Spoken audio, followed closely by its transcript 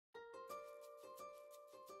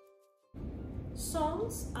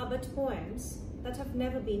Songs are but poems that have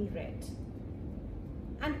never been read.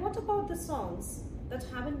 And what about the songs that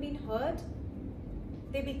haven't been heard?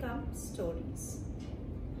 They become stories.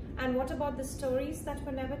 And what about the stories that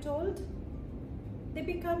were never told? They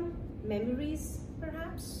become memories,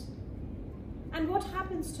 perhaps. And what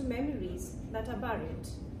happens to memories that are buried?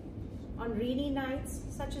 On rainy nights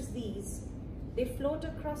such as these, they float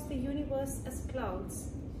across the universe as clouds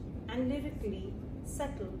and lyrically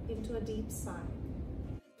settle into a deep sigh.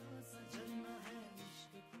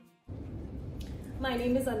 My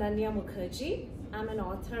name is Ananya Mukherjee. I'm an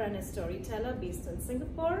author and a storyteller based in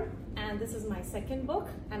Singapore, and this is my second book,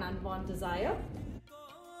 An Unborn Desire.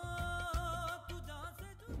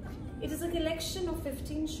 It is a collection of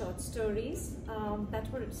 15 short stories that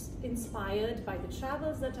were inspired by the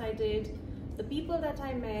travels that I did, the people that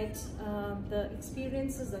I met, the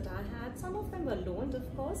experiences that I had. Some of them were loaned,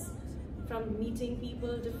 of course, from meeting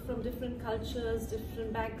people from different cultures,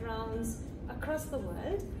 different backgrounds across the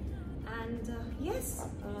world. And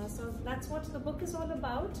so that's what the book is all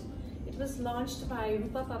about. It was launched by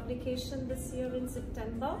Rupa Publication this year in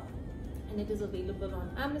September, and it is available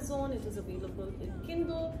on Amazon, it is available in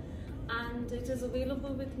Kindle, and it is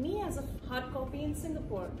available with me as a hard copy in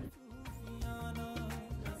Singapore.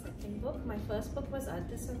 Book. My first book was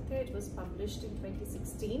Satya. It was published in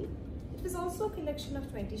 2016. It was also a collection of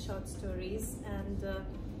 20 short stories, and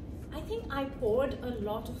I think I poured a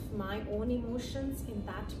lot of my own emotions in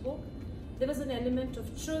that book. There was an element of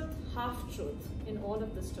truth, half-truth in all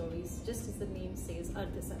of the stories, just as the name says,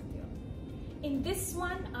 Satya. In this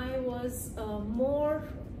one, I was more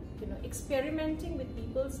experimenting with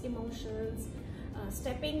people's emotions,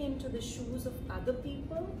 stepping into the shoes of other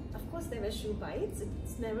people. Of course, there were shoe bites.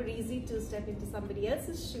 It's never easy to step into somebody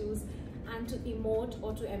else's shoes and to emote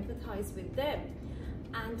or to empathize with them.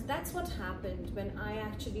 And that's what happened when I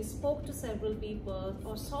actually spoke to several people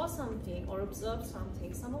or saw something or observed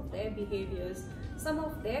something, some of their behaviors, some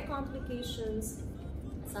of their complications,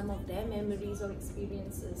 some of their memories or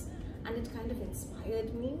experiences. And it kind of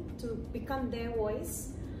inspired me to become their voice.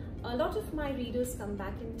 A lot of my readers come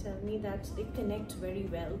back and tell me that they connect very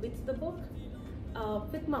well with the book,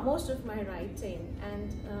 with most of my writing,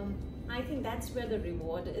 and I think that's where the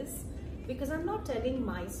reward is, because I'm not telling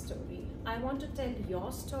my story. I want to tell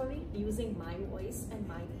your story using my voice and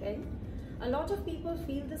my pen. A lot of people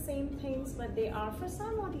feel the same things, but they are, for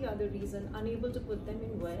some or the other reason, unable to put them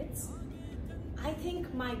in words. I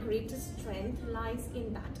think my greatest strength lies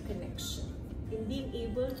in that connection, in being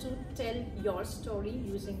able to tell your story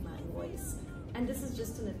using my voice. And this is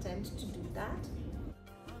just an attempt to do that.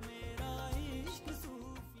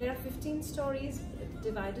 There are 15 stories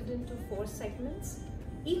divided into 4 segments.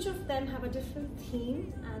 Each of them have a different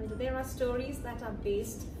theme, and there are stories that are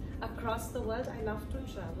based across the world. I love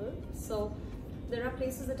to travel, so there are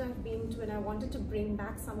places that I've been to and I wanted to bring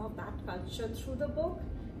back some of that culture through the book.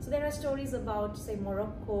 So there are stories about, say,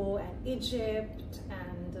 Morocco and Egypt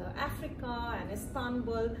and Africa and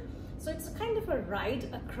Istanbul. So it's a kind of a ride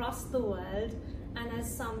across the world, and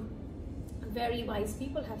as some very wise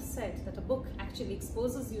people have said, that a book actually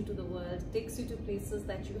exposes you to the world, takes you to places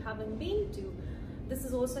that you haven't been to. This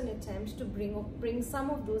is also an attempt to bring some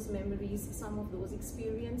of those memories, some of those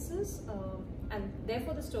experiences, and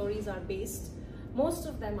therefore the stories are based, most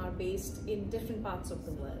of them are based in different parts of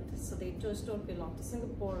the world. So they just don't belong to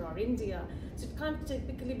Singapore or India. So it can't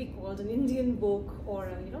typically be called an Indian book or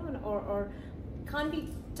or can't be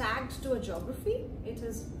tagged to a geography. It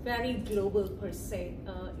is very global per se,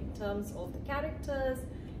 in terms of the characters,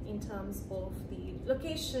 in terms of the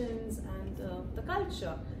locations and the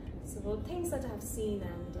culture. So things that I've seen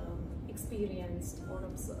and experienced or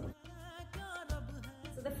observed.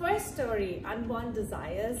 So the first story, Unborn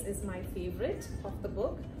Desires, is my favorite of the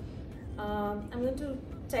book. I'm going to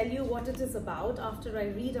tell you what it is about after I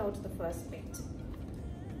read out the first bit.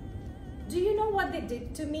 Do you know what they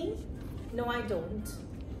did to me? No, I don't.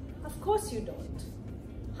 Of course you don't.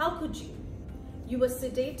 How could you? You were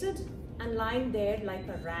sedated and lying there like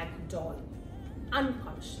a rag doll,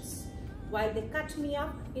 unconscious, while they cut me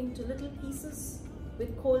up into little pieces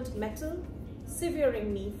with cold metal,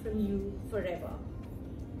 severing me from you forever.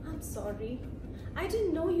 I'm sorry. I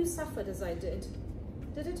didn't know you suffered as I did.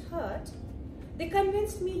 Did it hurt? They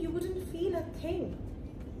convinced me you wouldn't feel a thing.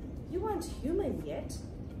 You weren't human yet.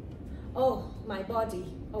 Oh, my body,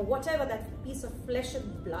 or whatever that piece of flesh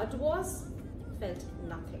and blood was, felt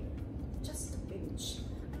nothing. Just a pinch,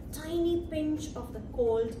 a tiny pinch of the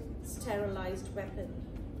cold, sterilized weapon.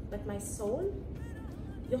 But my soul?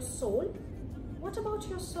 Your soul? What about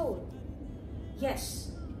your soul?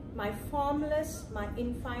 Yes, my formless, my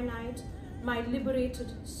infinite, my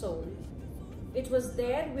liberated soul. It was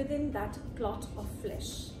there within that clot of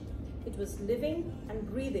flesh. It was living and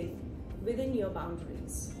breathing within your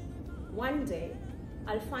boundaries. One day,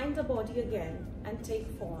 I'll find the body again and take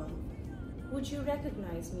form. Would you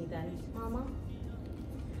recognize me then, Mama?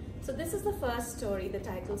 So this is the first story, the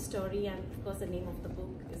title story, and of course the name of the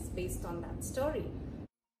book is based on that story.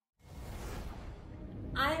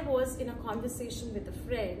 I was in a conversation with a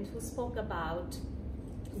friend who spoke about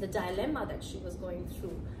the dilemma that she was going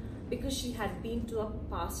through because she had been to a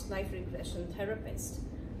past life regression therapist.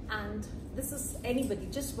 And this is anybody,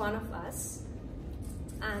 just one of us,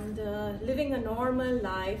 and living a normal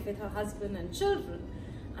life with her husband and children.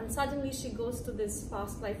 And suddenly she goes to this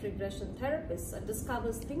past life regression therapist and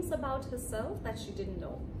discovers things about herself that she didn't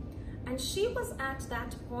know. And she was at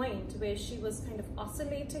that point where she was kind of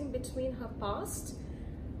oscillating between her past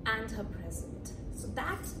and her present. So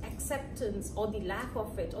that acceptance, or the lack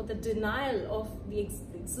of it, or the denial of the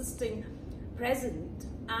existing present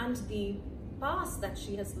and the past that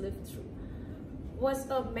she has lived through, was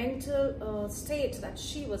a mental state that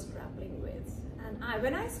she was grappling with. And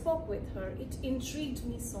when I spoke with her, it intrigued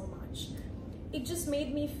me so much. It just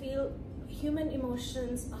made me feel human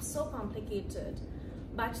emotions are so complicated,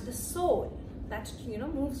 but the soul that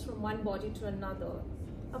moves from one body to another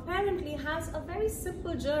apparently has a very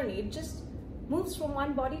simple journey. It just moves from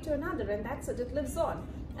one body to another, and that's it, it lives on.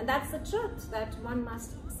 And that's the truth that one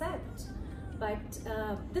must accept. But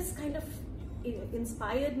this kind of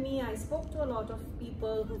inspired me. I spoke to a lot of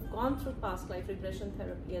people who've gone through past life regression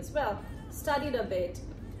therapy as well, studied a bit,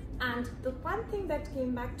 and the one thing that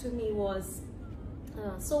came back to me was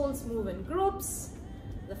souls move in groups,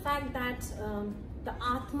 the fact that the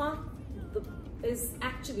Atma is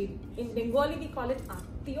actually, in Bengali we call it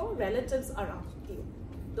Attiyo, relatives are Attiyo.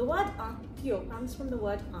 The word Attiyo comes from the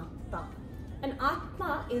word Atta, and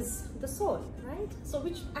Atma is the soul, right? So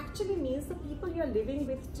which actually means the people you're living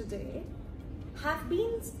with today have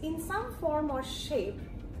been in some form or shape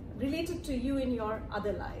related to you in your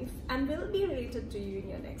other life and will be related to you in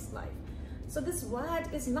your next life. So this word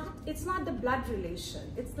is not, it's not the blood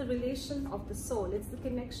relation, it's the relation of the soul, it's the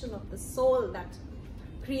connection of the soul that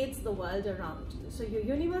creates the world around you. So your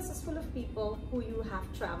universe is full of people who you have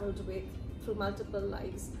traveled with through multiple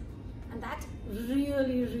lives. And that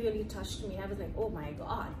really, really touched me. I was like, oh my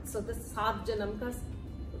God. So the Saat Janam ka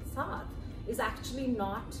Saat is actually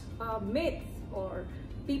not a myth, or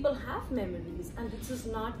people have memories, and this is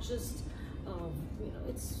not just,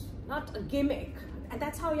 it's not a gimmick. And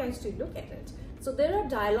that's how I used to look at it. So there are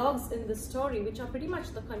dialogues in this story which are pretty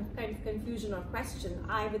much the kind of confusion or question.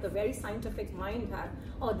 I, with a very scientific mind, had,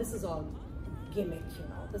 oh, this is all gimmick,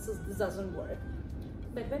 this doesn't work.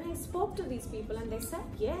 But when I spoke to these people and they said,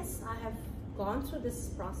 yes, I have gone through this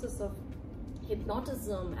process of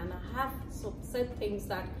hypnotism and I have said things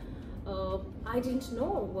that I didn't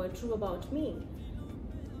know were true about me,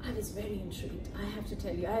 I was very intrigued. I have to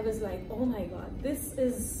tell you, I was like, oh my God, this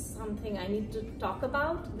is something I need to talk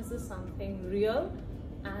about. This is something real,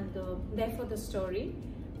 and therefore the story.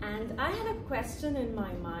 And I had a question in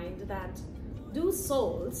my mind that, do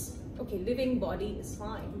souls, okay, living body is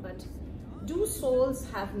fine, but do souls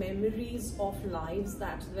have memories of lives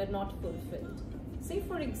that were not fulfilled? Say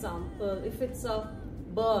for example, if it's a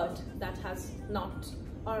bird that has not,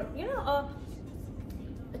 or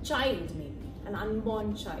a child maybe, an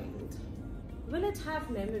unborn child, will it have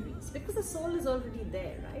memories? Because the soul is already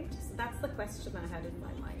there, right? So that's the question I had in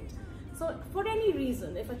my mind. So for any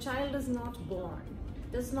reason, if a child is not born,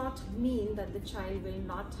 does not mean that the child will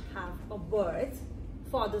not have a birth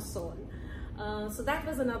for the soul. So that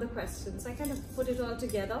was another question. So I kind of put it all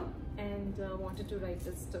together and wanted to write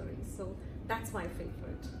this story. So that's my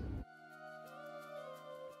favorite.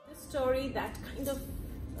 The story that kind of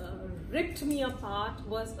ripped me apart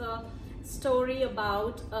was a story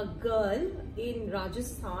about a girl in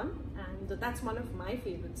Rajasthan, and that's one of my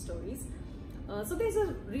favorite stories. So there's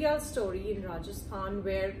a real story in Rajasthan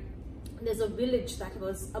where there's a village that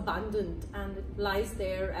was abandoned, and it lies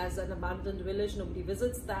there as an abandoned village. Nobody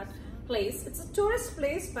visits that place. It's a tourist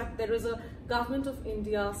place, but there is a Government of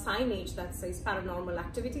India signage that says paranormal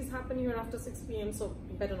activities happen here after 6 p.m. so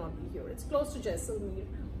you better not be here. It's close to Jaisalmer.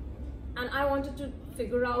 And I wanted to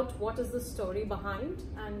figure out what is the story behind,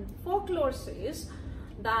 and folklore says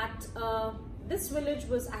that this village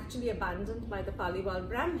was actually abandoned by the Paliwal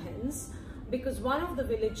Brahmins because one of the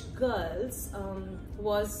village girls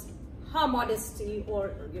was, her modesty,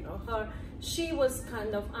 or she was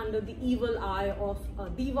kind of under the evil eye of a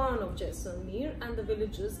Diwan of Jaisalmer, and the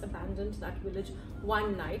villagers abandoned that village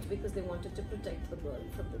one night because they wanted to protect the girl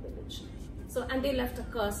from the village. So, and they left a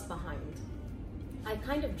curse behind. I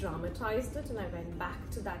kind of dramatized it and I went back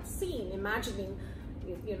to that scene, imagining,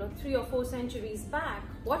 3 or 4 centuries back,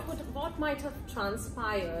 what might have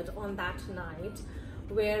transpired on that night,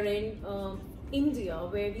 wherein India,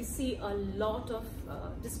 where we see a lot of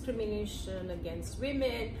discrimination against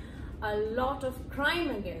women, a lot of crime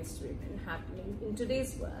against women happening in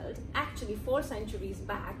today's world. Actually, 4 centuries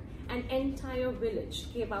back, an entire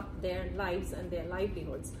village gave up their lives and their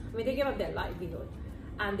livelihoods. I mean, they gave up their livelihood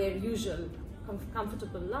and their usual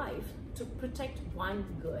comfortable life to protect one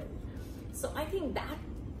girl. So I think that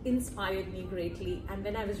inspired me greatly. And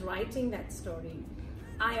when I was writing that story,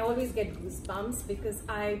 I always get goosebumps because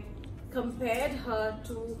I compared her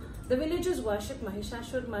to the villagers worship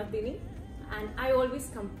Mahishasur Mardini, and I always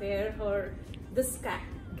compare her, this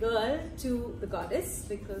girl, to the goddess,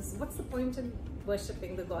 because what's the point in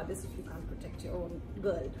worshipping the goddess if you can't protect your own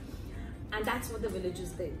girl? And that's what the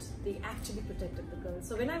villagers did. They actually protected the girl.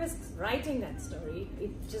 So when I was writing that story,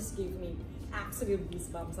 it just gave me absolute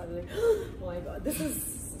goosebumps. I was like, oh my God, this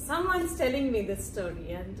is, someone's telling me this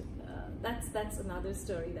story. And that's another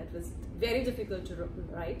story that was very difficult to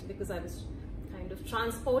write, because I was kind of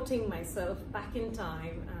transporting myself back in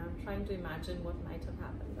time and trying to imagine what might have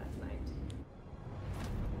happened that night.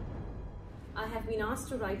 I have been asked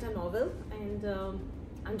to write a novel, and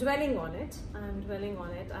I'm dwelling on it.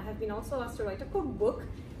 I have been also asked to write a cookbook,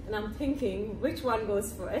 and I'm thinking which one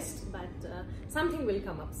goes first, but something will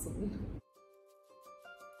come up soon.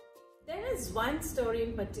 There is one story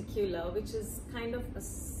in particular which is kind of a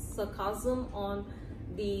sarcasm on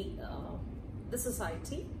the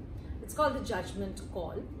society. It's called The Judgment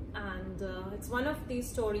Call, and it's one of these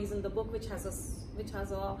stories in the book which has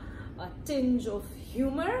a tinge of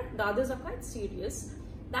humor. The others are quite serious.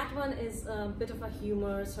 That one is a bit of a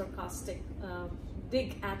humor, sarcastic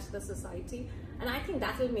dig at the society, and I think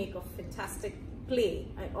that will make a fantastic play,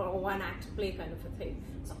 or a one-act play kind of a thing.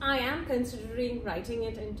 So I am considering writing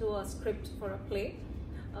it into a script for a play.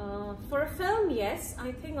 For a film, yes,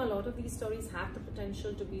 I think a lot of these stories have the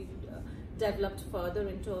potential to be developed further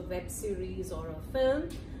into a web series or a film,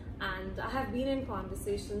 and I have been in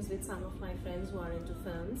conversations with some of my friends who are into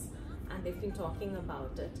films, and they've been talking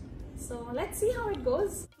about it. So let's see how it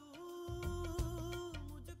goes.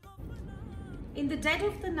 In the dead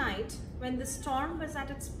of the night, when the storm was at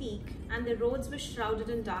its peak and the roads were shrouded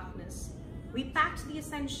in darkness, we packed the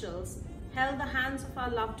essentials, held the hands of our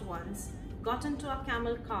loved ones, got into our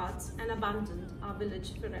camel carts, and abandoned our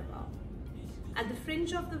village forever. At the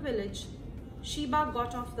fringe of the village, Sheba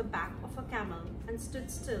got off the back of a camel and stood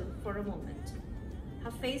still for a moment.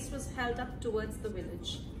 Her face was held up towards the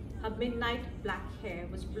village. Her midnight black hair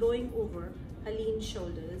was blowing over her lean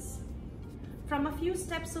shoulders. From a few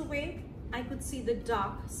steps away, I could see the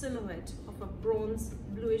dark silhouette of a bronze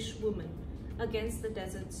bluish woman against the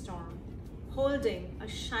desert storm, holding a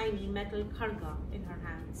shiny metal kharga in her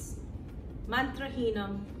hands.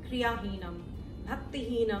 Mantrahinam, kriyahinam,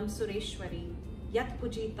 bhaktihinam sureshwari, yat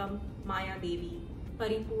pujitam maya devi,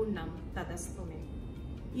 paripurnam tadastume.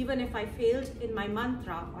 Even if I failed in my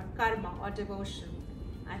mantra or karma or devotion,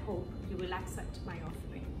 I hope you will accept my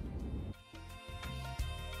offering.